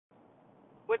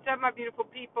What's up, my beautiful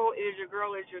people? It is your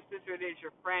girl, it is your sister, it is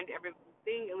your friend,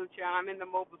 everything, Lucia. I'm in the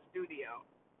mobile studio.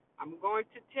 I'm going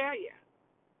to tell you,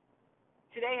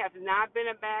 today has not been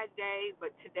a bad day,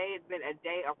 but today has been a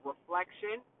day of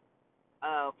reflection,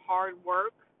 of hard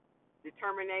work,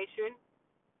 determination,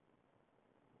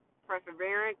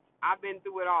 perseverance. I've been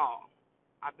through it all.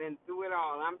 I've been through it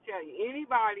all. And I'm telling you,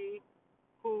 anybody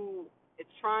who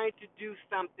is trying to do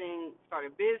something, start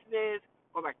a business,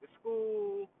 go back to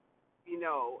school,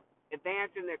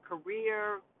 advance in their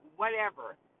career,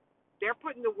 whatever, they're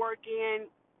putting the work in.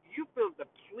 You feel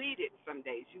depleted some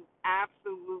days. You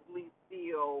absolutely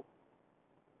feel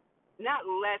not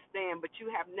less than, but you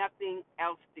have nothing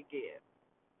else to give.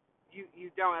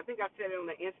 You don't. I think I said it on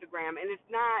the Instagram, and it's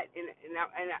not. And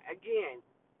again,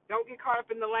 don't get caught up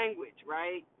in the language,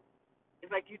 right?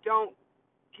 It's like you don't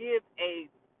give a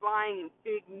flying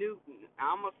fig Newton.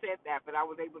 I almost said that, but I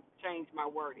was able to change my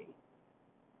wording.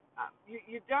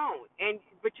 You don't, and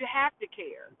but you have to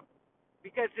care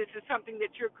because this is something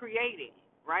that you're creating,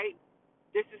 right?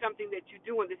 This is something that you're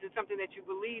doing. This is something that you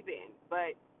believe in.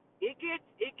 But it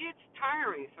gets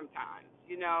tiring sometimes.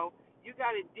 You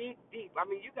got to dig deep. I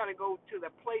mean, you got to go to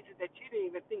the places that you didn't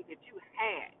even think that you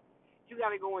had. You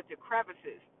got to go into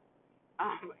crevices.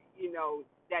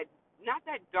 That not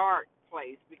that dark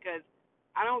place because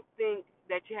I don't think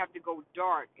that you have to go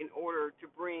dark in order to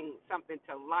bring something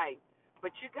to light.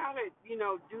 But you got to,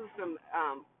 do some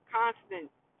constant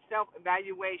self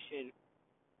evaluation,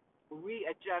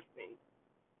 readjusting,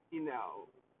 you know,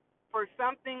 for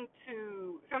something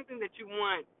that you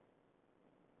want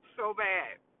so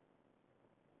bad,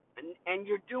 and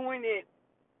you're doing it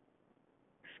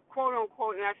quote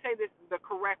unquote, and I say this the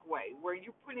correct way, where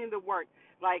you put in the work,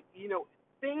 like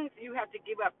things you have to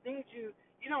give up, things you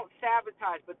don't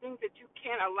sabotage, but things that you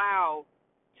can't allow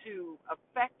to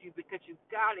affect you because you've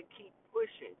got to keep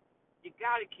pushing. You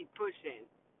got to keep pushing,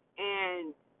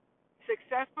 and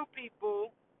successful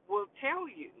people will tell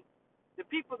you. The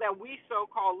people that we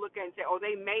so-called look at and say, "Oh,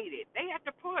 they made it," they had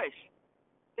to push.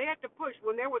 They had to push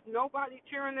when there was nobody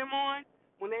cheering them on,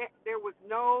 when there was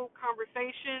no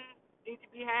conversation need to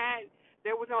be had.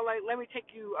 There was no like, let me take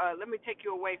you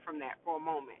away from that for a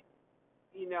moment.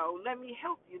 Let me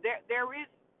help you. There is,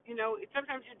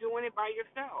 sometimes you're doing it by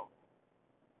yourself.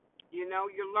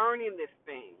 You're learning this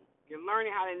thing. You're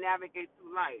learning how to navigate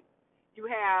through life.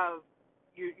 You're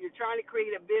trying to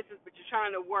create a business, but you're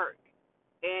trying to work,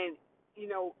 and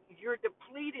you're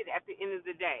depleted at the end of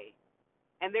the day,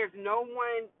 and there's no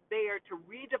one there to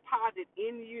redeposit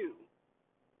in you.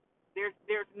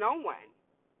 There's no one.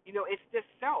 It's just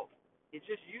self. It's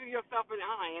just you, yourself, and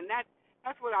I, and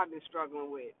that's what I've been struggling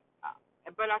with.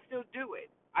 But I still do it.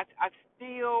 I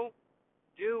still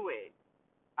do it.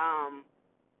 Um,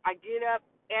 I get up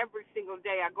every single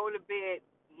day. I go to bed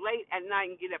late at night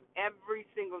and get up every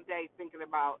single day thinking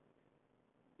about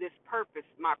this purpose,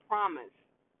 my promise,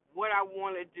 what I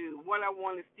want to do, what I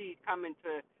want to see come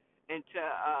into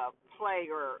play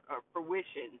or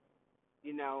fruition.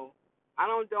 You know, I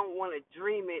don't want to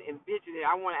dream it and vision it.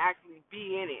 I want to actually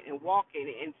be in it and walk in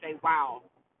it and say, wow,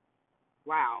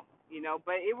 wow.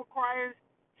 But it requires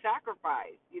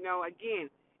sacrifice.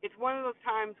 Again, it's one of those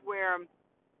times where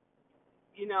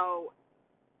you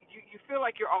feel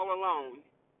like you're all alone,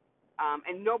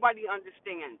 and nobody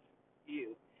understands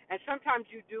you. And sometimes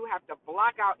you do have to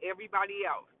block out everybody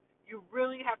else. You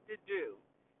really have to do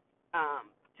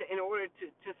in order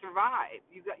to survive.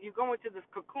 You go into this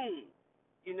cocoon,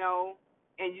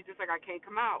 and you just like, I can't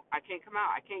come out. I can't come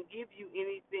out. I can't give you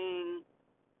anything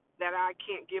that I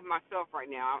can't give myself right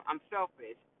now. I'm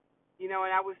selfish, and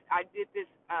I did this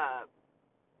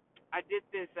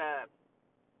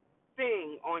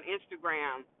thing on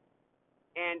Instagram,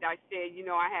 and I said,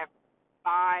 I have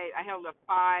five. I held up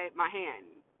my hand,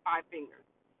 5 fingers,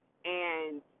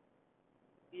 and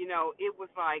it was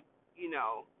like,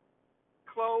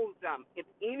 close them. If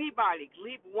anybody,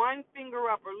 leave one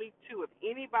finger up or leave two. If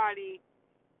anybody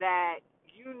that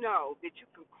that you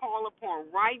can call upon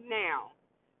right now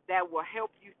that will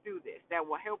help you through this, that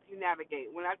will help you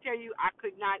navigate. When I tell you I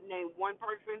could not name one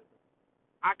person,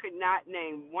 I could not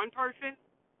name one person,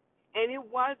 and it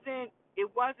wasn't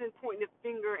pointing the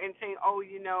finger and saying, oh,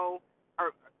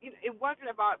 or it wasn't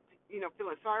about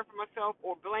feeling sorry for myself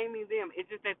or blaming them. It's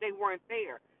just that they weren't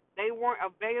there. They weren't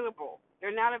available.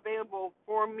 They're not available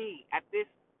for me at this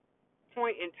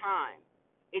point in time.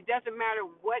 It doesn't matter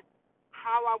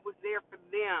how I was there for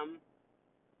them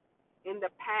in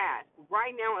the past.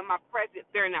 Right now in my present,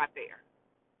 they're not there.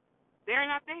 They're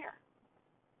not there.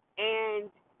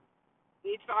 And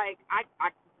it's like I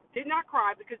did not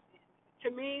cry because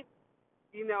to me,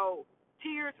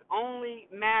 tears only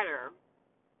matter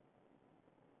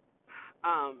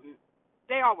um,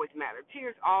 they always matter.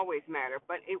 Tears always matter,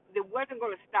 but it wasn't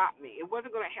going to stop me. It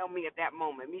wasn't going to help me at that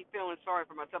moment, me feeling sorry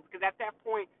for myself, because at that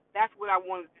point, that's what I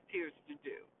wanted the tears to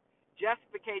do.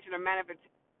 Justification or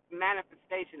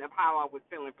manifestation of how I was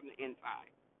feeling from the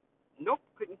inside. Nope,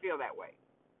 couldn't feel that way.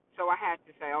 So I had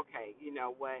to say, okay, you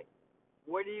know what?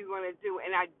 What are you going to do?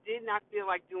 And I did not feel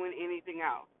like doing anything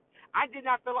else. I did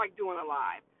not feel like doing a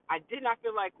live. I did not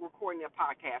feel like recording a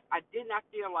podcast. I did not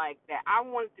feel like that. I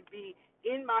wanted to be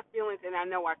in my feelings, and I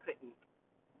know I couldn't.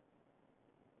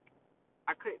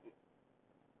 I couldn't.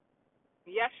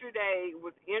 Yesterday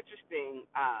was interesting,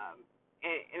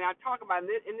 and I talk about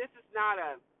this, and this is not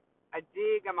a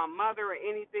dig at my mother or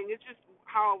anything. It's just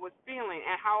how I was feeling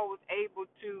and how I was able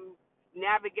to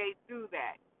navigate through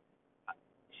that.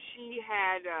 She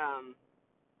had um,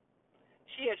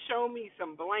 she had shown me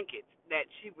some blankets that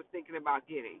she was thinking about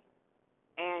getting,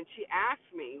 and she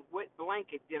asked me what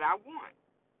blanket did I want,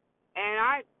 and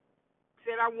I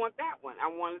said I want that one. I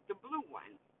wanted the blue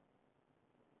one.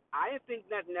 I didn't think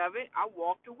nothing of it. I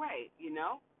walked away, you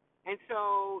know. And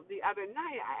so the other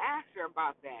night I asked her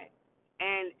about that,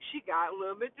 and she got a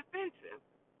little bit defensive.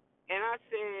 And I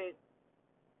said,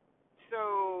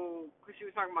 so, because she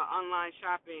was talking about online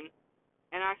shopping,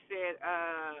 and I said,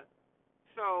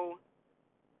 so,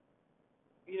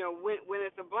 you know, when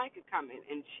is the blanket coming?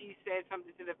 And she said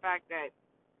something to the fact that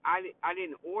I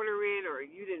didn't order it or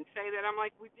you didn't say that. I'm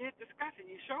like, we did discuss it.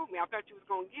 You showed me. I thought you was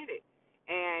gonna get it.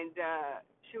 And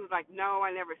she was like, no,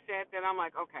 I never said that. I'm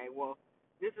like, okay, well,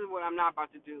 this is what I'm not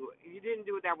about to do. You didn't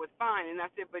do it. That was fine. And I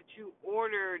said, but you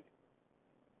ordered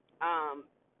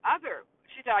other.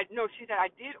 She said, no. She said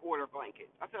I did order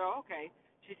blankets. I said, oh, okay.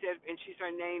 She said, and she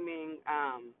started naming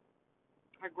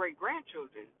her great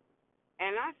grandchildren.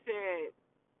 And I said,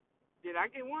 did I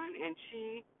get one? And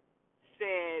she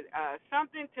said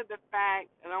something to the fact,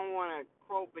 and I don't want to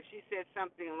quote, but she said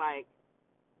something like,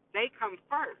 they come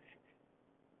first.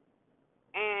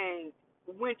 And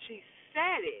when she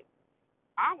said it,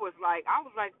 I'm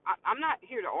not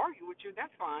here to argue with you.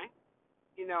 That's fine.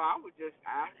 You know, I was just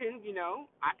asking, you know,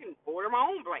 I can order my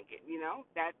own blanket, you know,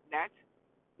 that's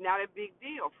not a big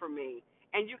deal for me.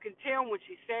 And you can tell when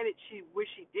she said it, she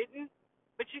wished she didn't,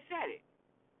 but she said it.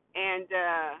 And,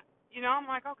 you know, I'm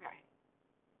like, okay.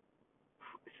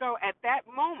 So at that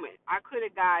moment, I could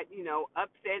have got, you know,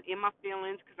 upset in my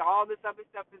feelings because all this other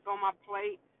stuff is on my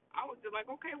plate. I was just like,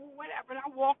 okay, well, whatever. And I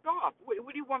walked off. What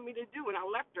do you want me to do? And I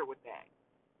left her with that.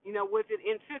 You know, was it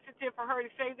insensitive for her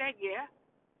to say that? Yeah.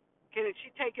 Can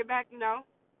she take it back? No.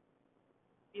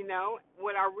 You know,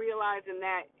 what I realized in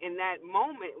that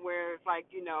moment where it's like,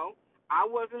 you know, I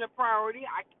wasn't a priority.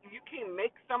 You can't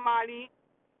make somebody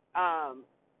um,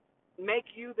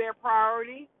 make you their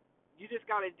priority. You just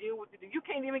got to deal with it. You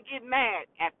can't even get mad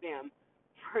at them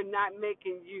for not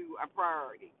making you a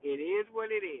priority. It is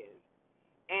what it is.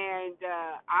 And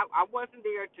I wasn't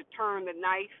there to turn the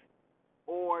knife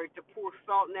or to pour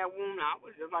salt in that wound. I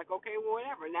was just like, okay, well,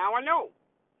 whatever. Now I know.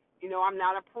 You know, I'm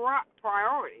not a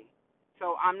priority.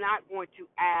 So I'm not going to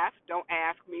ask. Don't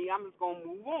ask me. I'm just going to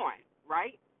move on,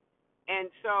 right? And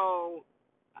so,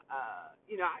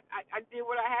 you know, I did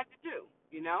what I had to do,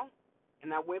 you know? And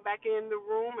I went back in the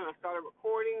room and I started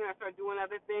recording and I started doing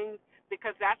other things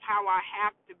because that's how I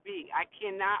have to be. I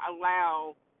cannot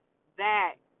allow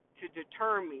that to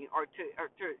deter me or to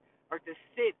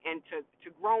sit and to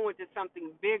grow into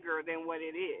something bigger than what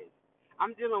it is.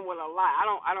 I'm dealing with a lot.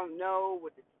 I don't know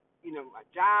what the, you know, my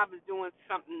job is doing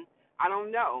something. I don't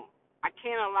know. I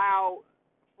can't allow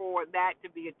for that to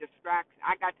be a distraction.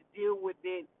 I got to deal with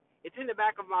it. It's in the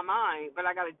back of my mind, but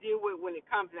I got to deal with it when it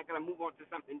comes, and I got to move on to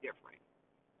something different.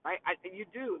 Right? You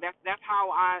do. That's how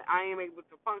I am able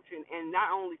to function and not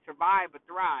only survive but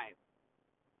thrive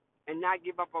and not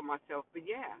give up on myself. But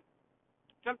yeah,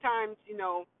 sometimes you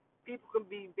know people can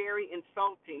be very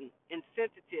insulting,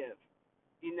 insensitive.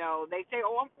 You know, they say,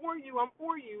 "Oh, I'm for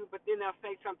you," but then they'll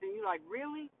say something you're like,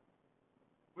 "Really,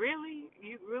 really,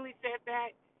 you really said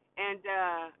that?" And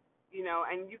you know,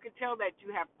 and you can tell that you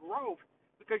have growth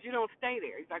because you don't stay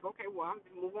there. It's like, okay, well, I'm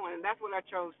just move on, and that's what I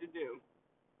chose to do.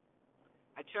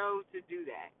 I chose to do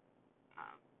that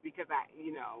because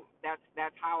you know,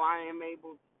 that's how I am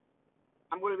able.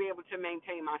 I'm going to be able to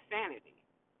maintain my sanity,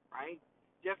 right?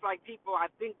 Just like people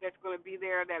I think that's going to be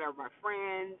there that are my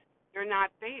friends, they're not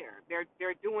there.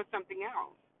 They're doing something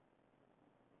else.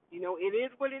 You know, it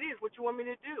is what it is. What you want me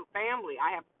to do? Family.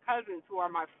 I have cousins who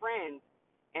are my friends,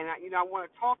 and I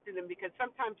want to talk to them because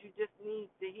sometimes you just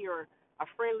need to hear a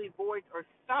friendly voice or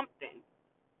something.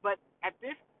 But at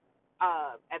this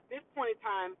point in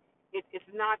time,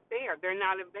 it's not there. They're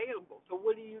not available. So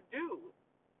what do?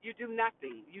 You you do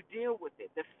nothing. You deal with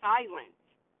it. The silence.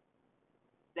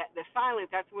 The silence,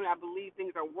 that's when I believe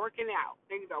things are working out.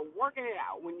 Things are working it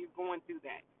out when you're going through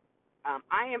that.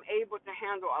 I am able to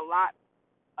handle a lot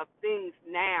of things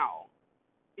now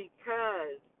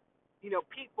because,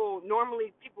 people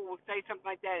will say something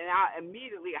like that, and I'll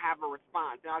immediately have a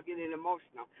response, and I'll get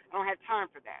emotional. I don't have time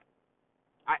for that.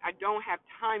 I don't have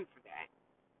time for that.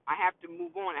 I have to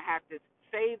move on. I have to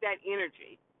save that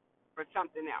energy for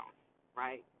something else,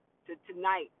 right? To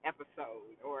tonight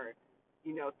episode, or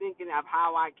thinking of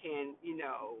how I can,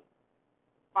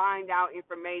 find out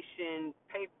information.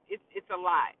 It's a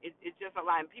lot. It's just a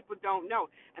lot, and people don't know.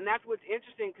 And that's what's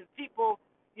interesting, because people,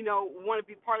 want to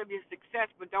be part of your success,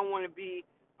 but don't want to be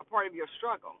a part of your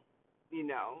struggle.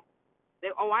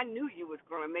 I knew you was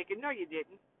going to make it. No, you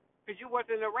didn't, because you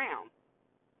wasn't around.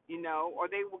 Or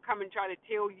they will come and try to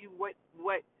tell you what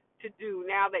to do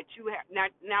now that you have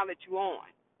now that you on,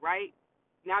 right?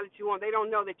 Now that you on, they don't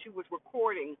know that you was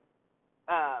recording,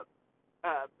 uh,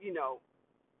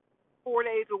 4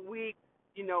 days a week,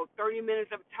 30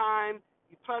 minutes of time,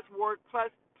 plus work,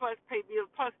 plus pay bills,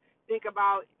 plus think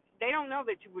about. They don't know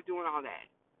that you were doing all that,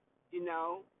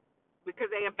 because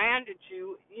they abandoned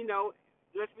you.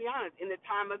 Let's be honest, in the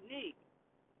time of need.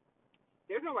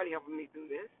 There's nobody helping me through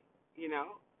this.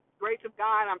 Grace of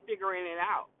God, I'm figuring it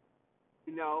out.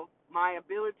 My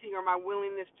ability or my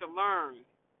willingness to learn,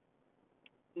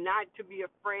 not to be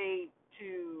afraid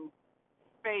to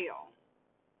fail.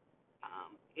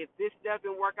 If this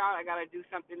doesn't work out, I got to do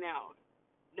something else.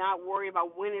 Not worry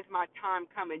about when is my time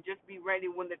coming. Just be ready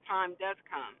when the time does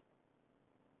come.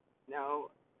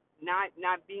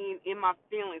 Not being in my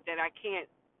feelings that I can't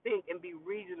think and be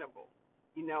reasonable.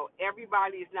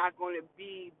 Everybody is not going to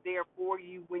be there for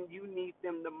you when you need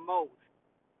them the most.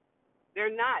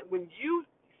 They're not when you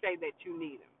say that you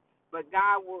need them, but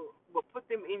God will put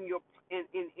them in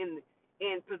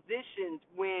positions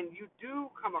when you do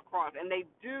come across, and they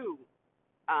do.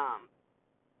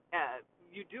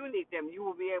 You do need them. You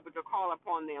will be able to call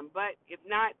upon them, but if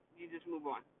not, you just move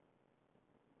on.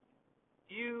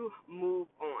 You move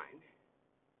on.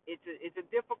 It's a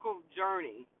difficult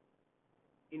journey.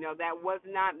 That was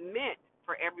not meant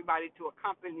for everybody to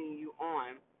accompany you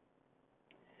on.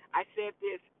 I said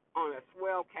this on a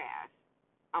Swellcast.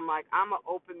 I'm like, I'm an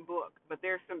open book, but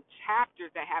there's some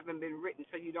chapters that haven't been written,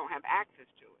 so you don't have access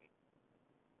to it.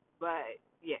 But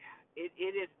yeah, it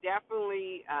is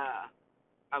definitely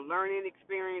a learning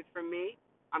experience for me.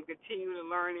 I'm continuing to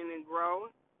learn and grow.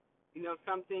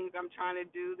 Some things I'm trying to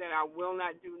do that I will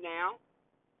not do now,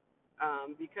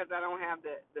 because I don't have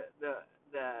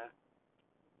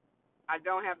I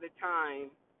don't have the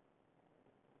time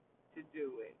to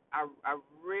do it. I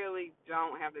really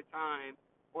don't have the time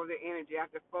or the energy. I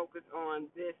have to focus on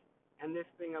this and this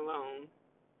thing alone.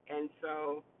 And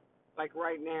so, like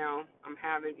right now, I'm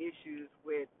having issues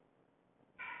with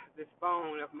this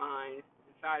phone of mine.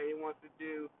 Decided it wants to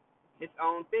do its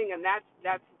own thing, and that's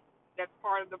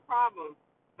part of the problem.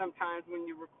 Sometimes when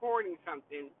you're recording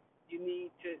something, you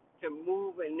need to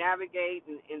move and navigate,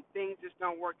 and things just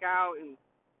don't work out. And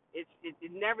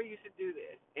it never used to do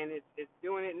this, and it's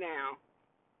doing it now.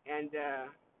 And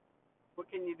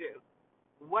what can you do?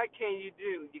 What can you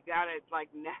do? You gotta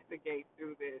navigate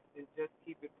through this and just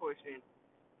keep it pushing.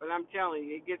 But I'm telling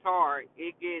you, it gets hard.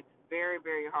 It gets very,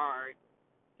 very hard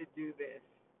to do this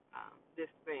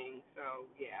thing. So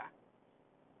yeah,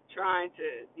 trying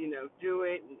to do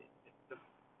it, and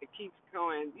it keeps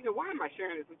going. Why am I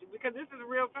sharing this with you? Because this is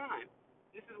real time.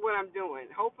 This is what I'm doing.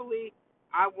 Hopefully,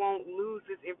 I won't lose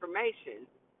this information,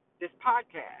 this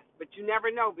podcast. But you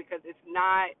never know, because it's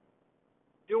not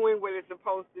doing what it's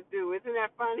supposed to do. Isn't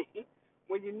that funny?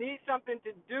 When you need something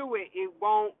to do it, it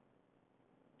won't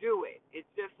do it. It's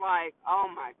just like, oh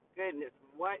my goodness,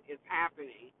 what is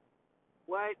happening?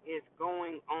 What is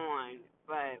going on?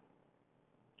 But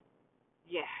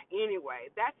yeah, anyway,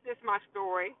 that's just my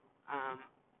story.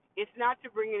 It's not to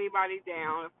bring anybody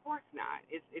down, of course not.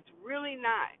 It's really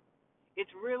not.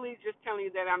 It's really just telling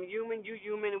you that I'm human, you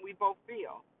human, and we both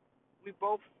feel. We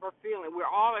both are feeling. We're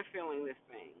all are feeling this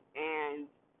thing, and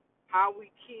how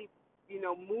we keep,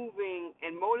 moving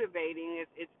and motivating is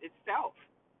it's self,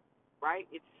 right?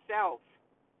 It's self.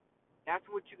 That's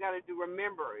what you got to do.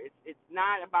 Remember, it's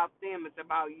not about them. It's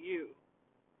about you,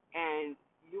 and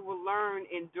you will learn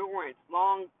endurance,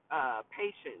 long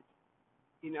patience.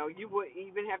 You will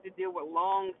even have to deal with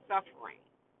long suffering.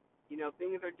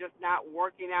 Things are just not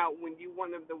working out when you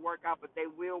want them to work out, but they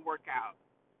will work out.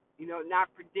 Not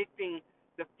predicting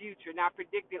the future, not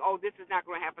predicting, oh, this is not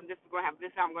going to happen, this is going to happen,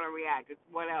 this is how I'm going to react. It's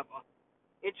whatever.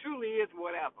 It truly is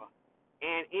whatever.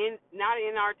 And not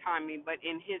in our timing, but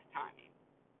in His timing.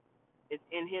 It's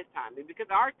in his time. And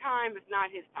because our time is not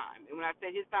his time. And when I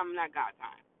say his time, I'm not God's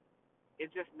time.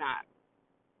 It's just not.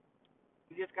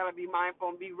 You just got to be mindful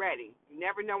and be ready. You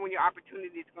never know when your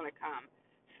opportunity is going to come.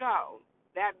 So,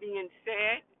 that being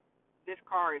said, this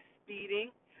car is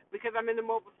speeding because I'm in the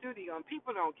mobile studio and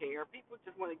people don't care. People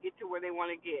just want to get to where they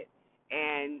want to get.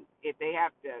 And if they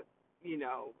have to,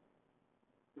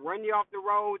 run you off the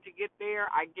road to get there,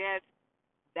 I guess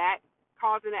that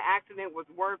causing an accident was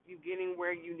worth you getting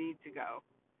where you need to go.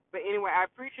 But anyway, I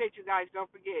appreciate you guys.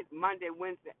 Don't forget Monday,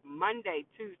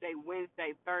 Tuesday,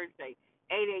 Wednesday, Thursday,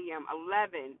 8 a.m.,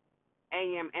 11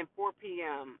 a.m., and 4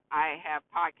 p.m. I have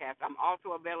podcasts. I'm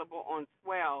also available on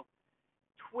Swell,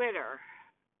 Twitter,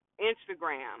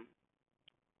 Instagram.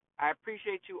 I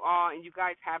appreciate you all, and you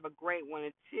guys have a great one.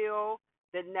 Until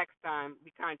the next time,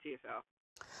 be kind to yourself.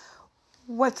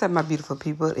 What's up, my beautiful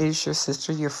people? It is your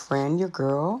sister, your friend, your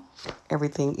girl,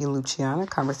 everything Luciana,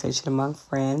 conversation among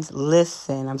friends.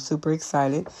 Listen, I'm super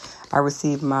excited. I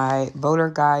received my voter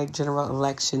guide general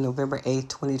election November 8th,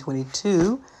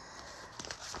 2022.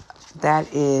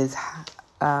 That is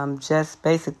just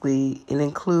basically, it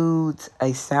includes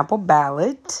a sample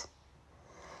ballot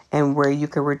and where you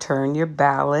can return your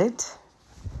ballot.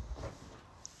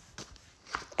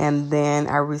 And then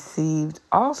I received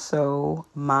also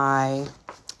my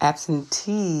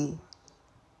absentee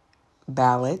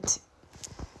ballot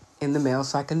in the mail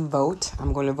so I can vote.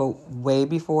 I'm going to vote way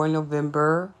before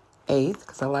November 8th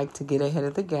because I like to get ahead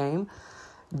of the game.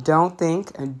 Don't think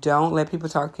and don't let people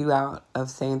talk you out of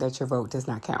saying that your vote does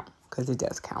not count, because it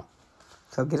does count.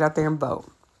 So get out there and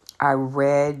vote. I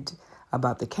read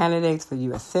about the candidates for the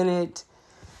U.S. Senate,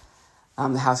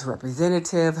 the House of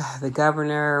Representatives, the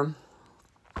governor.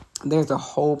 There's a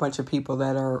whole bunch of people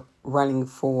that are running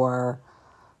for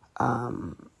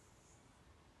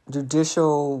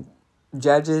judicial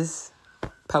judges,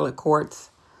 appellate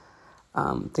courts,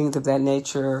 things of that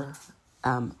nature.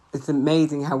 It's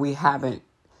amazing how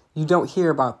you don't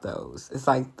hear about those. It's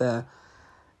like the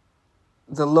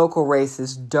local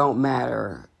races don't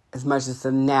matter as much as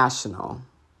the national,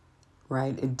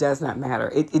 right? It does not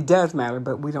matter. It does matter,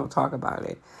 but we don't talk about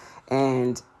it.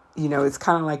 And, it's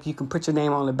kind of like you can put your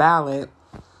name on the ballot,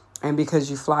 and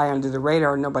because you fly under the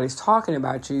radar, nobody's talking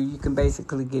about you, you can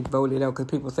basically get voted out because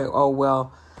people say, oh,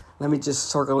 well, let me just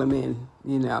circle them in,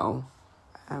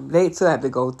 They still have to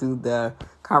go through the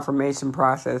confirmation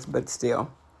process, but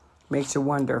still makes you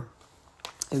wonder.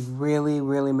 It really,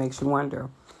 really makes you wonder.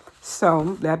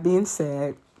 So, that being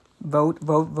said, vote.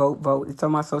 It's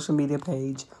on my social media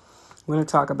page. We're going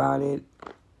to talk about it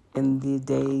in the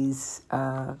days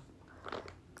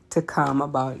to come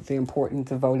about the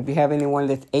importance of vote. If you have anyone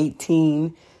that's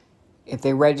 18, if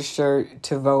they register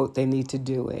to vote, they need to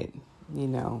do it.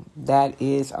 That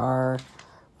is our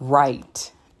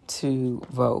right to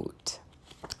vote.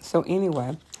 So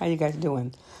anyway, how you guys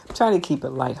doing? I'm trying to keep it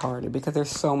lighthearted because there's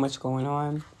so much going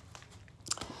on.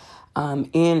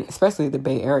 In especially the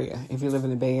Bay Area. If you live in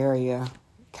the Bay Area,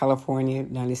 California,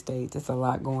 United States, there's a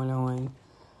lot going on.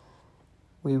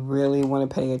 We really want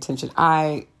to pay attention.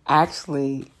 I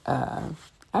actually, I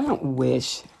don't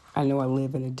wish, I know I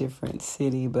live in a different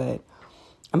city, but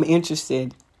I'm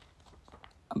interested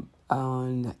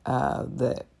on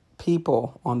the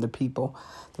people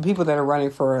that are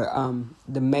running for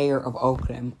the mayor of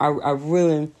Oakland. I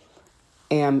really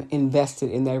am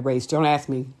invested in that race. Don't ask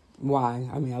me why.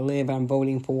 I mean, I'm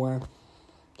voting for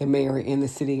the mayor in the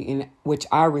city in which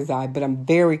I reside, but I'm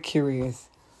very curious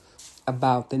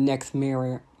about the next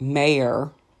mayor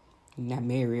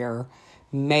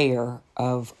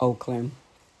of Oakland.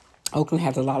 Oakland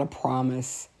has a lot of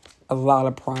promise,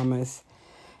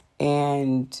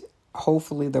 and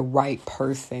hopefully the right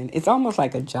person. It's almost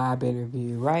like a job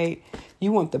interview, right?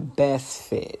 You want the best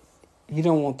fit. You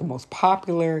don't want the most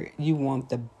popular. You want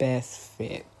the best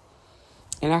fit.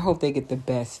 And I hope they get the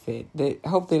best fit. I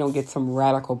hope they don't get some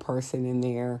radical person in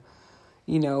there.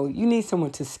 You need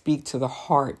someone to speak to the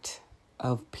heart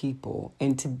of people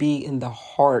and to be in the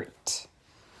heart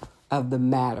of the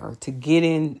matter, to get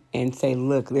in and say,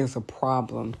 look, there's a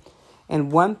problem.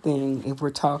 And one thing, if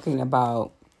we're talking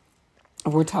about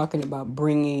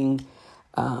bringing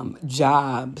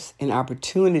jobs and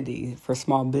opportunity for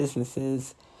small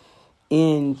businesses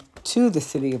into the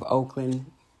city of Oakland,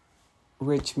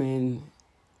 Richmond,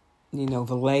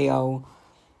 Vallejo,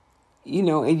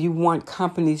 and you want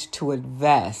companies to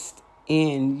invest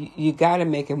in, you got to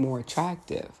make it more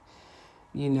attractive.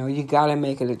 You got to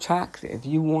make it attractive.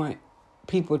 You want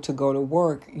people to go to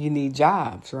work. You need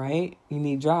jobs, right? You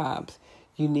need jobs.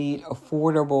 You need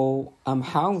affordable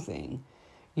housing.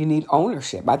 You need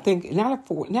ownership. I think not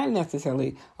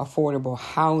necessarily affordable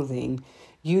housing.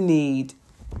 You need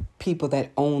people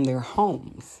that own their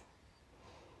homes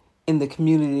in the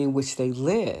community in which they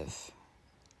live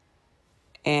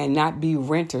and not be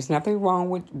renters. Nothing wrong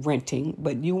with renting,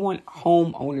 but you want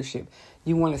home ownership.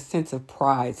 You want a sense of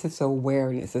pride, sense of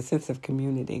awareness, a sense of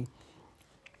community.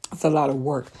 It's a lot of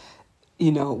work.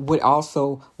 What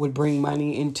also would bring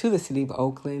money into the city of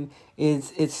Oakland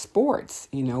is it's sports.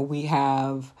 We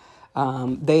have,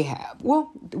 we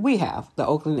have the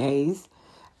Oakland A's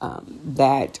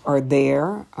that are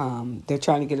there. They're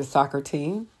trying to get a soccer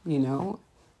team,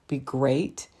 be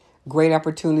great. Great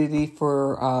opportunity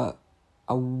for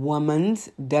a women's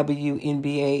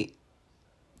WNBA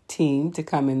team to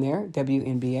come in there,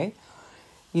 WNBA.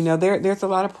 There's a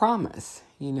lot of promise,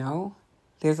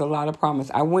 There's a lot of promise.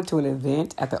 I went to an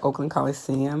event at the Oakland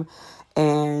Coliseum,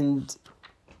 and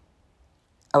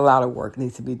a lot of work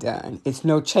needs to be done. It's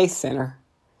no Chase Center.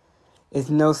 It's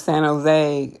no San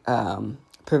Jose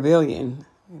Pavilion.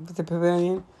 What's the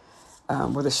pavilion?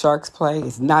 Where the Sharks play.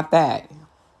 It's not that.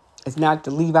 It's not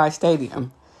the Levi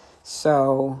Stadium.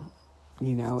 So,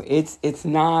 it's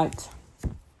not.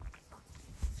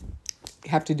 You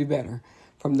have to do better.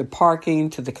 From the parking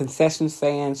to the concession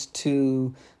stands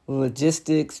to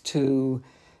logistics to,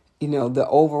 the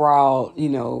overall,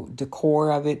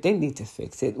 decor of it. They need to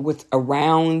fix it. What's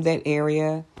around that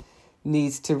area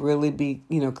needs to really be,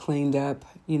 cleaned up,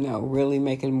 really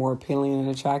make it more appealing and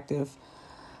attractive.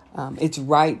 It's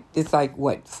right. It's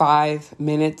like, 5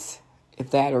 minutes,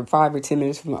 if that, or 5 or 10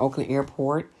 minutes from the Oakland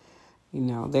airport.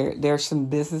 There's some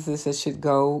businesses that should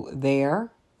go there.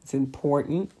 It's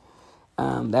important.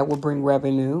 That will bring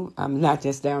revenue. Not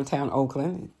just downtown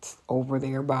Oakland. It's over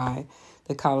there by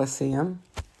the Coliseum.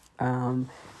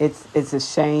 It's a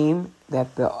shame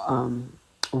that the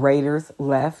Raiders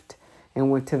left and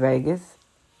went to Vegas.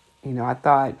 I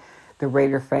thought the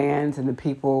Raider fans and the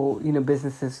people,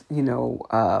 businesses, they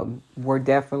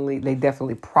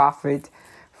definitely profit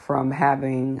from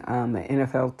having an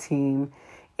NFL team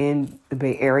in the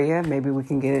Bay Area. Maybe we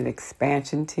can get an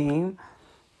expansion team.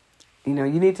 You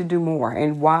need to do more.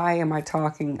 And why am I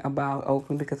talking about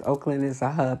Oakland? Because Oakland is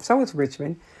a hub. So is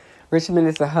Richmond. Richmond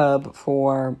is a hub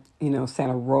for,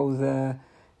 Santa Rosa,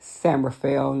 San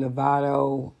Rafael,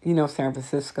 Novato, San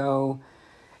Francisco,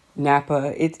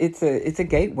 Napa. It's a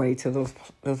gateway to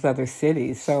those other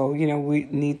cities. So, we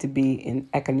need to be in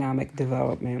economic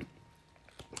development.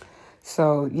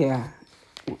 So, yeah,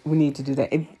 we need to do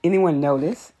that. If anyone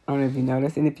noticed, I don't know if you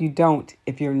noticed, and if you don't,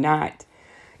 if you're not,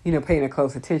 paying a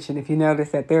close attention, if you notice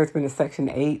that there's been a Section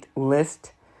 8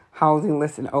 housing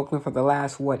list in Oakland for the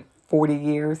last, 40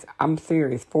 years? I'm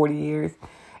serious, 40 years.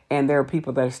 And there are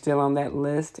people that are still on that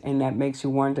list, and that makes you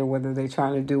wonder whether they're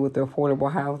trying to do with the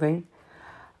affordable housing.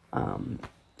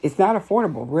 It's not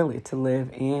affordable, really, to live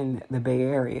in the Bay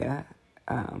Area.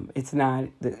 It's not.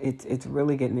 It's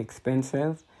really getting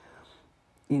expensive.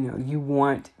 You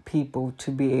want people to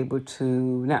be able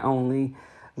to not only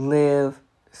live,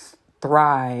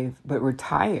 thrive, but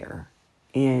retire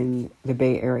in the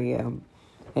Bay Area.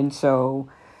 And so,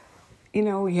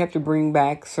 you have to bring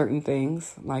back certain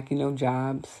things like,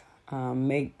 jobs,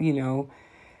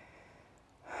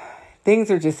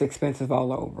 things are just expensive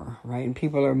all over, right? And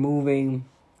people are moving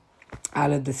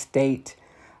out of the state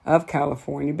of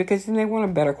California because they want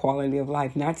a better quality of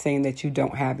life. Not saying that you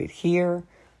don't have it here,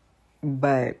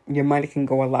 but your money can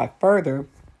go a lot further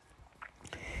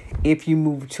if you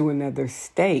move to another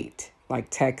state like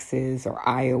Texas or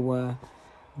Iowa,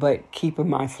 but keep in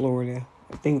mind Florida,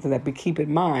 things like that. But keep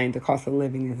in mind the cost of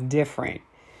living is different.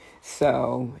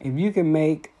 So if you can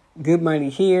make good money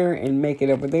here and make it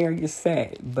over there, you're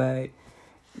set. But,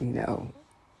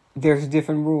 there's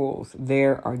different rules.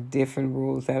 There are different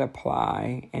rules that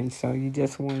apply. And so you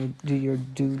just want to do your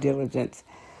due diligence.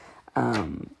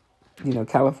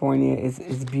 California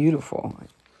is beautiful,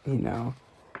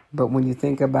 But when you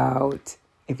think about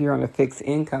if you're on a fixed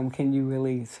income, can you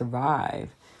really survive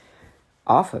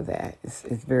off of that?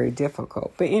 It's very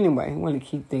difficult. But anyway, I want to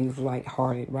keep things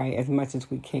lighthearted, right? As much as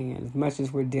we can, as much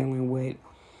as we're dealing with,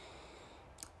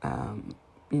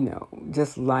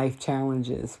 just life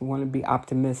challenges. We want to be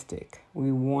optimistic.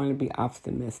 We want to be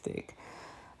optimistic.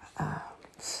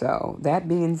 So that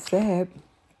being said,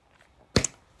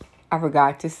 I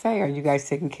forgot to say, are you guys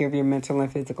taking care of your mental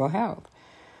and physical health?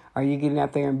 Are you getting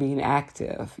out there and being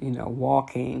active,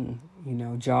 walking,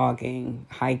 jogging,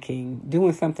 hiking,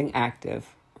 doing something active,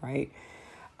 right?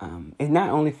 It's not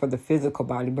only for the physical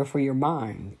body, but for your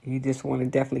mind. You just want to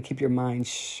definitely keep your mind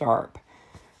sharp,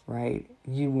 right?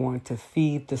 You want to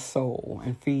feed the soul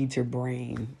and feed your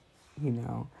brain,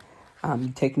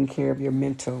 Taking care of your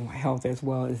mental health as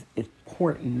well is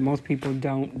important. Most people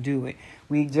don't do it.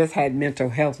 We just had Mental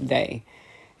Health Day,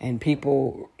 and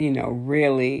people,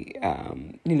 really,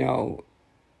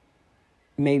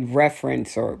 made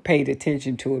reference or paid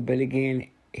attention to it. But again,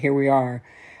 here we are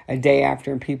a day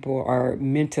after, and people are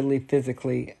mentally,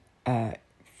 physically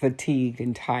fatigued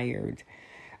and tired.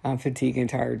 Fatigue and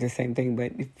tired, the same thing,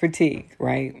 but fatigue,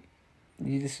 right?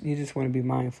 You just want to be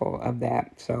mindful of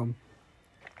that. So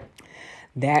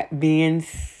that being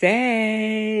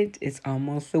said, it's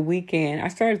almost the weekend. I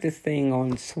started this thing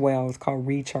on Swell. It's called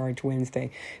Recharge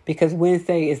Wednesday, because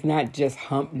Wednesday is not just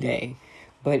hump day,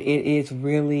 but it is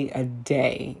really a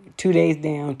day. 2 days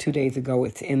down, 2 days ago,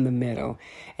 it's in the middle.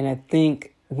 And I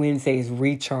think Wednesday is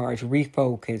recharge,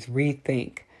 refocus,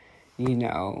 rethink.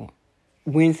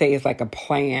 Wednesday is like a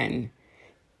plan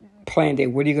day.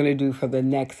 What are you going to do for the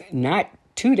next, not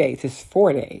 2 days, it's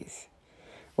 4 days,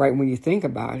 right? When you think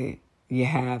about it, you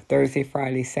have Thursday,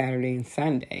 Friday, Saturday, and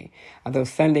Sunday. Although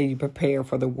Sunday you prepare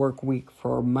for the work week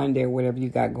for Monday or whatever you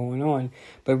got going on,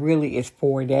 but really it's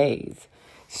 4 days.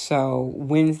 So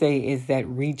Wednesday is that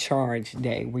recharge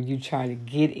day where you try to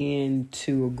get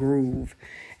into a groove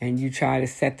and you try to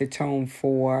set the tone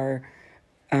for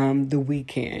the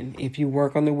weekend. If you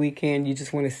work on the weekend, you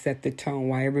just want to set the tone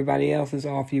while everybody else is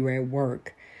off, you at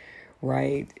work,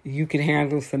 right? You can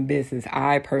handle some business.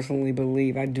 I personally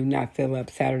believe I do not fill up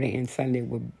Saturday and Sunday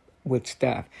with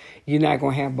stuff. You're not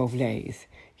going to have both days.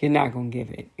 You're not going to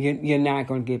give it. You're not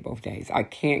going to get both days. I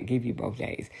can't give you both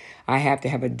days. I have to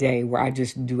have a day where I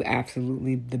just do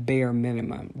absolutely the bare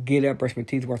minimum. Get up, brush my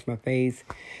teeth, wash my face,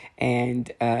 and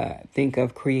think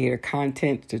of creator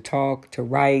content to talk, to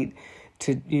write,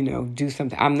 to, do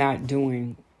something. I'm not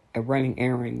doing running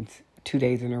errands 2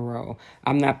 days in a row.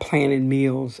 I'm not planning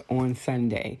meals on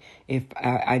Sunday. If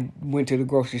I went to the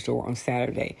grocery store on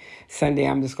Saturday, Sunday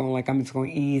I'm just going to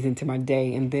ease into my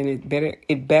day, and then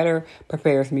it better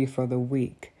prepares me for the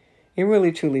week. It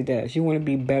really truly does. You want to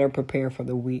be better prepared for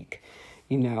the week,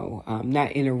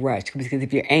 not in a rush, because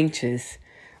if you're anxious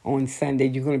on Sunday,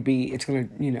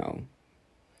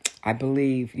 I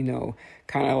believe,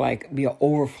 kind of like be an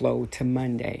overflow to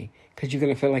Monday, because you're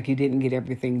going to feel like you didn't get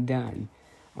everything done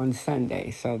on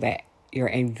Sunday. So that your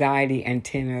anxiety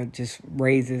antenna just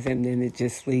raises, and then it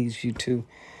just leads you to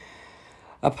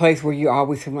a place where you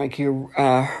always feel like you're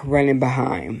running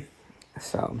behind.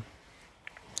 So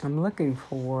I'm looking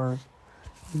for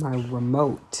my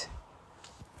remote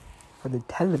for the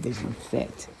television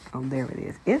set. Oh, there it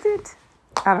is. Is it?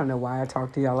 I don't know why I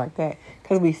talk to y'all like that,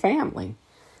 because we family.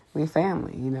 We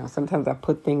family, Sometimes I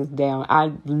put things down.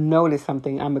 I notice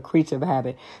something. I'm a creature of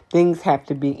habit. Things have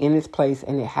to be in its place,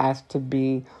 and it has to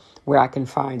be where I can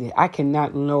find it. I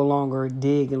cannot no longer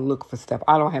dig and look for stuff.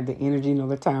 I don't have the energy, nor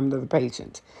the time, nor the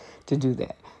patience to do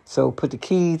that. So put the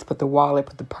keys, put the wallet,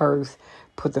 put the purse,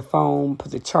 put the phone,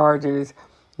 put the chargers,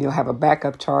 have a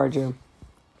backup charger,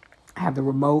 have the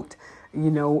remote,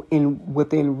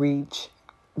 within reach.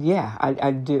 Yeah,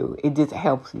 I do. It just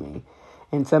helps me.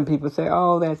 And some people say,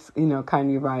 oh, that's,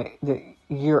 kind of right, that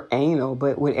you're anal,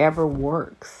 but whatever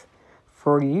works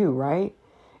for you, right?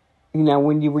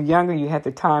 When you were younger, you had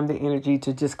the time, the energy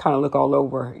to just kind of look all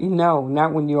over.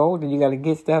 Not when you're older, you got to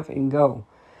get stuff and go,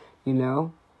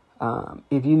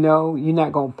 If you're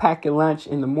not going to pack your lunch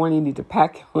in the morning, you need to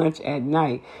pack your lunch at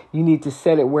night. You need to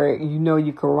set it where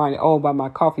you can run it. Oh, by my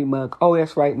coffee mug. Oh,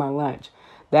 that's right, my lunch.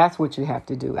 That's what you have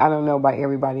to do. I don't know about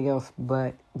everybody else,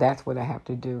 but that's what I have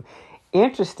to do.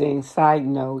 Interesting side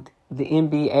note, the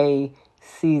NBA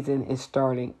season is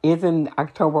starting. Isn't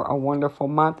October a wonderful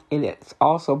month? It is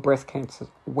also Breast Cancer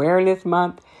Awareness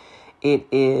Month. It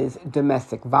is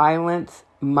Domestic Violence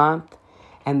Month.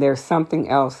 And there's something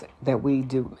else that we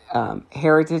do,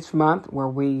 Heritage Month, where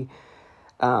we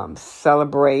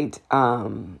celebrate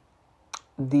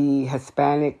the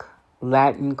Hispanic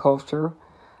Latin culture.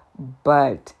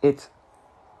 But it's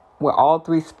where all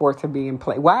three sports are being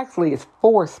played. Well, actually, it's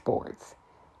 4 sports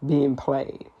being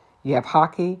played. You have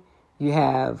hockey, you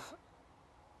have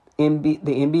the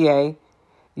NBA,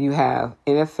 you have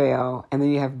NFL, and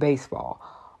then you have baseball.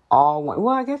 All one.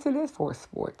 Well, I guess it is 4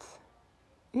 sports.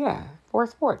 Yeah, 4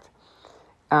 sports.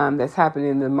 That's happening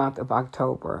in the month of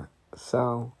October.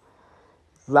 So,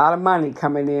 a lot of money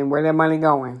coming in. Where that money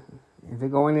going? Is it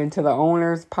going into the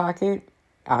owner's pocket?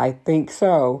 I think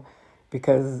so,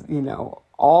 because,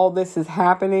 all this is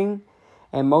happening,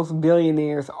 and most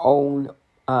billionaires own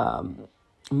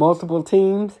multiple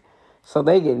teams, so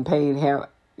they getting paid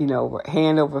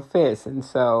hand over fist. And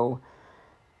so,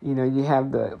 you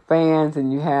have the fans,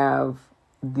 and you have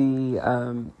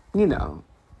the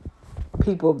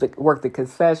people that work the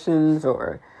concessions,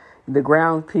 or the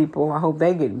ground people, I hope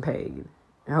they getting paid.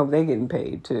 I hope they getting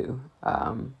paid too.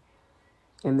 And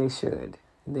they should.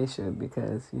 They should,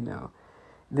 because,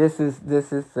 this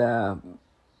is a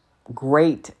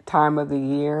great time of the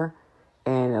year,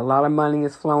 and a lot of money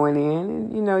is flowing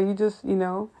in,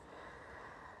 and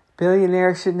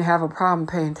billionaires shouldn't have a problem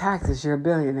paying taxes. You're a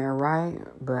billionaire, right?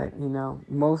 But,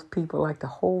 most people like to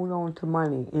hold on to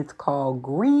money. It's called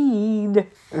greed.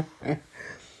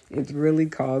 It's really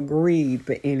called greed.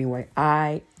 But anyway,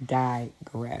 I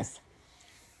digress.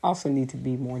 Also need to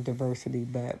be more diversity,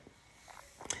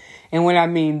 and when I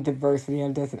mean diversity,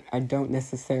 I don't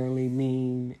necessarily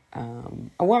mean,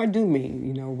 I do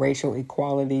mean, racial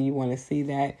equality. You want to see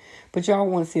that, but y'all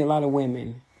want to see a lot of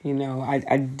women.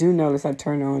 I do notice I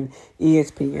turned on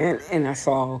ESPN and I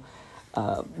saw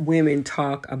women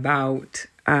talk about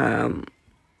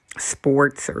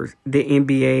sports or the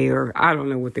NBA, or I don't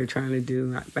know what they're trying to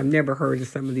do. I've never heard of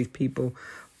some of these people,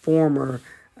 former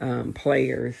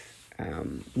players,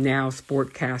 now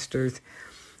sportcasters.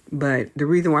 But the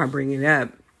reason why I bring it up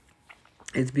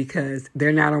is because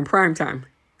they're not on prime time.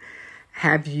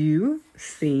 Have you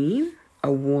seen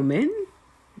a woman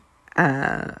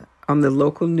on the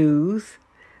local news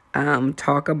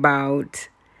talk about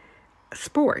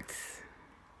sports?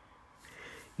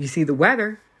 You see the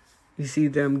weather. You see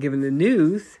them giving the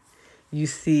news. You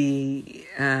see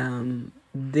them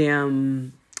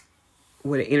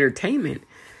with entertainment.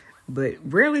 But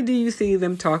rarely do you see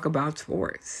them talk about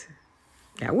sports.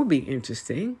 That would be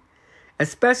interesting.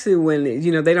 Especially when,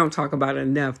 they don't talk about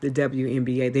enough the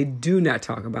WNBA. They do not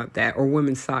talk about that. Or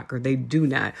women's soccer. They do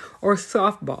not. Or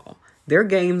softball. There are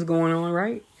games going on,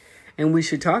 right? And we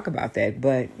should talk about that.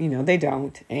 But, they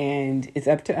don't. And it's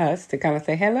up to us to kind of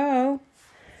say, hello.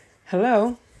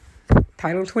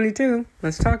 Title 22.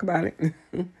 Let's talk about it.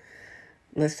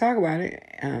 Let's talk about it.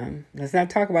 Let's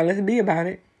not talk about it. Let's be about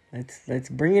it. Let's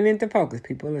bring it into focus,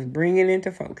 people. Let's bring it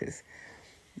into focus.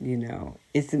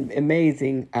 It's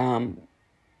amazing.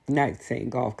 Not saying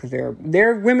golf, because there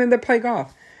are women that play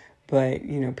golf, but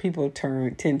people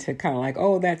tend to kind of like,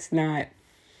 oh, that's not,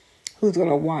 who's going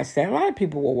to watch that? A lot of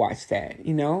people will watch that.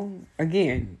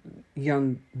 Again,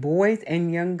 young boys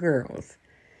and young girls.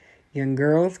 Young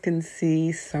girls can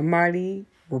see somebody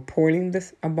reporting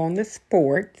this upon the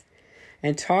sport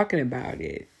and talking about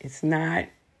it. It's no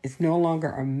longer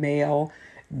a male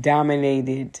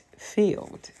dominated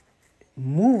field.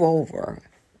 Move over.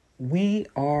 We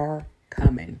are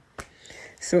coming.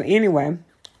 So anyway,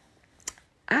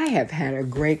 I have had a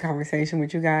great conversation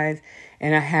with you guys,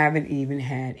 and I haven't even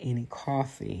had any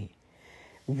coffee.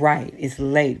 Right, it's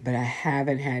late, but I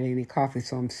haven't had any coffee,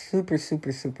 so I'm super,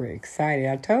 super, super excited.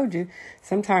 I told you,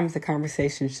 sometimes the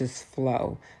conversations just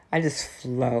flow. I just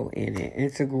flow in it, and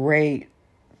it's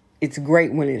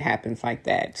great when it happens like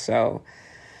that. So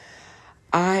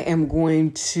I am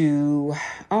going to,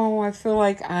 I feel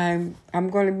like I'm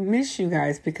going to miss you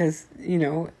guys, because,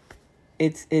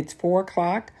 it's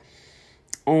 4:00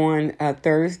 on a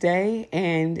Thursday,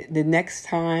 and the next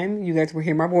time you guys will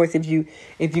hear my voice, if you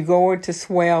go to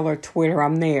Swell or Twitter,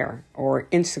 I'm there, or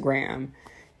Instagram,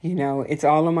 it's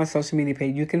all on my social media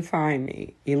page. You can find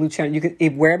me, Luciana. You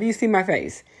can, wherever you see my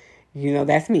face,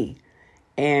 that's me.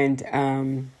 And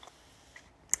I'm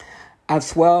at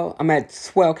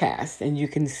Swellcast, and you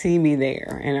can see me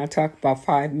there, and I talk about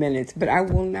 5 minutes, but I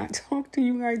will not talk to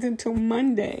you guys until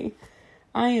Monday.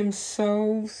 I am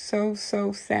so, so,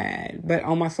 so sad. But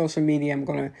on my social media, I'm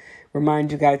going to remind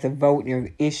you guys to vote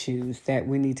on issues that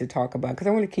we need to talk about, because I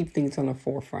want to keep things on the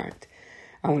forefront.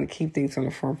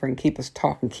 Keep us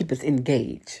talking, keep us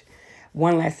engaged.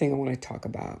 One last thing I want to talk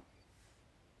about.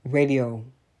 Radio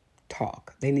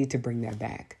talk. They need to bring that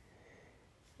back.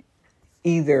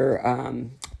 Either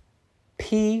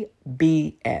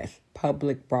PBS,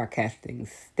 Public Broadcasting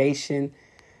Station,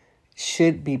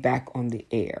 should be back on the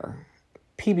air.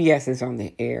 PBS is on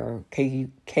the air,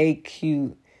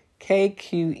 KQED,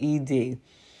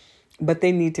 but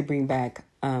they need to bring back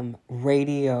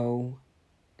radio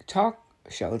talk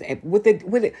shows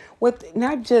with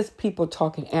not just people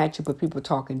talking at you, but people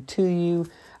talking to you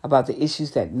about the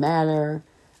issues that matter,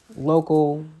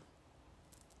 local,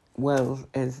 well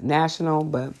as national.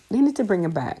 But they need to bring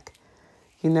it back.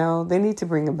 They need to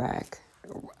bring it back.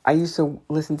 I used to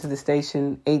listen to the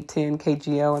station 810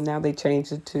 KGL, and now they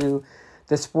changed it to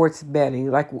the sports betting.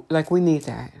 Like we need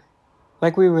that.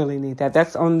 Like we really need that.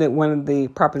 That's on one of the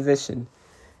proposition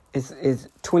is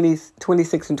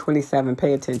 26 and 27.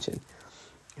 Pay attention.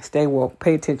 Stay woke.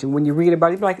 Pay attention. When you read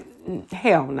about it, be like,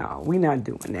 hell no, we're not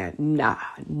doing that. Nah,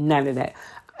 none of that.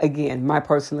 Again, my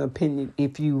personal opinion,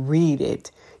 if you read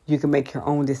it, you can make your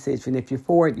own decision. If you're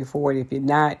for it, you're for it. If you're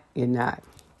not, you're not.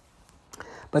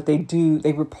 But they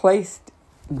replaced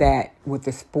that with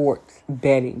the sports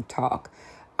betting talk.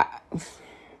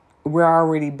 We're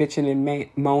already bitching and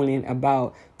moaning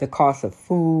about the cost of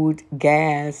food,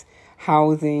 gas,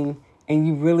 housing, and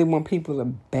you really want people to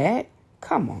bet?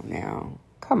 Come on now.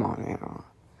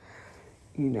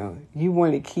 You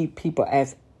want to keep people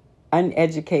as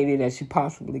uneducated as you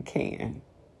possibly can,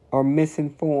 or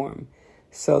misinformed,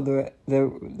 so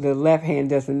the left hand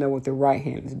doesn't know what the right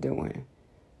hand is doing.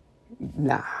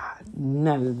 Nah,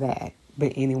 none of that.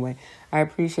 But anyway, I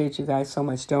appreciate you guys so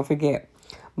much. Don't forget,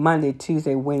 Monday,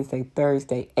 Tuesday, Wednesday,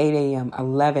 Thursday, 8 a.m.,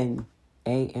 11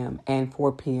 a.m., and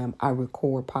 4 p.m., I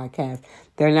record podcasts.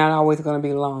 They're not always going to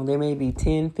be long. They may be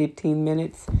 10, 15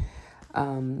 minutes,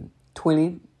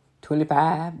 20,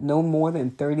 25, no more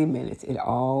than 30 minutes. It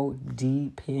all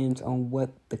depends on what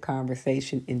the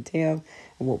conversation entails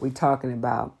and what we're talking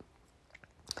about.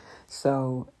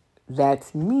 So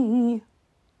that's me.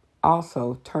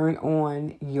 Also, turn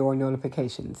on your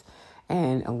notifications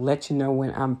and I'll let you know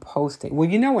when I'm posting. Well,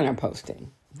 you know when I'm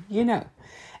posting. And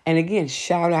again,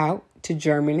 shout out to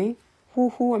Germany.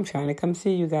 Woohoo, I'm trying to come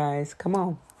see you guys. Come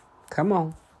on.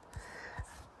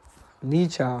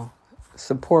 Need y'all.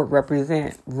 Support,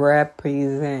 represent.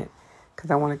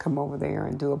 Because I want to come over there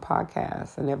and do a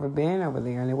podcast. I've never been over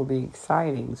there, and it will be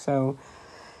exciting. So,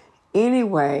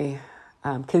 anyway,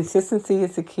 consistency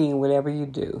is the key in whatever you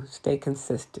do. Stay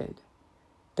consistent.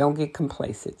 Don't get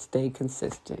complacent. Stay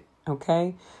consistent.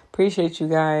 Okay? Appreciate you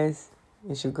guys.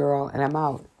 It's your girl, and I'm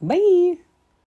out. Bye.